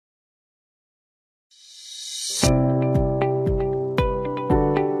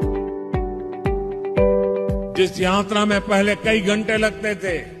जिस यात्रा में पहले कई घंटे लगते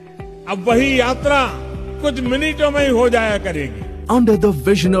थे, अब वही यात्रा कुछ मिनटों में ही हो जाया करेगी। Under the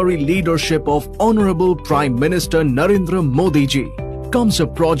visionary leadership of Honourable Prime Minister Narendra Modi ji comes a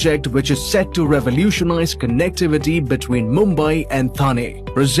project which is set to revolutionize connectivity between Mumbai and Thane,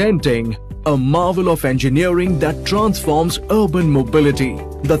 presenting a marvel of engineering that transforms urban mobility.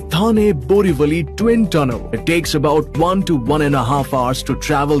 The Thane-Borivali Twin Tunnel. It takes about 1 to 1.5 hours to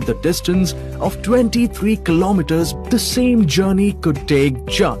travel the distance of 23 kilometers. The same journey could take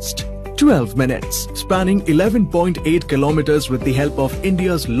just 12 minutes, spanning 11.8 kilometers with the help of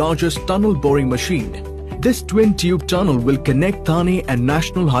India's largest tunnel boring machine. This twin tube tunnel will connect Thane and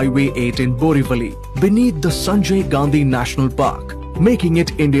National Highway 8 in Borivali beneath the Sanjay Gandhi National Park, making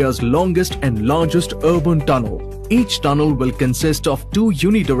it India's longest and largest urban tunnel. Each tunnel will consist of 2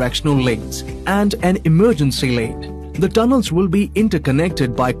 unidirectional lanes and an emergency lane. The tunnels will be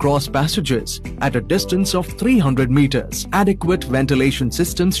interconnected by cross passages at a distance of 300 meters. Adequate ventilation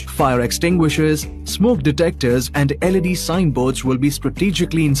systems, fire extinguishers, smoke detectors and LED signboards will be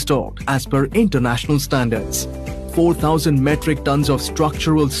strategically installed as per international standards. 4,000 metric tons of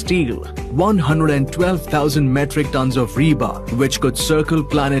structural steel, 112,000 metric tons of rebar, which could circle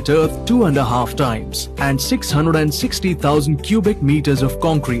planet Earth 2.5 times, and 660,000 cubic meters of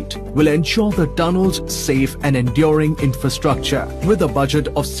concrete will ensure the tunnel's safe and enduring infrastructure. With a budget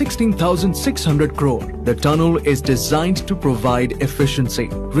of 16,600 crore, the tunnel is designed to provide efficiency,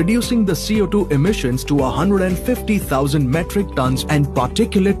 reducing the CO2 emissions to 150,000 metric tons, and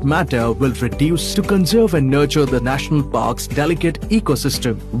particulate matter will reduce to conserve and nurture the national park's delicate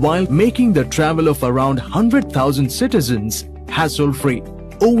ecosystem while making the travel of around 100,000 citizens hassle-free.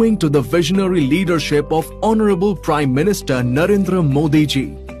 Owing to the visionary leadership of Honourable Prime Minister Narendra Modi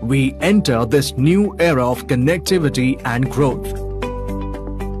ji, we enter this new era of connectivity and growth.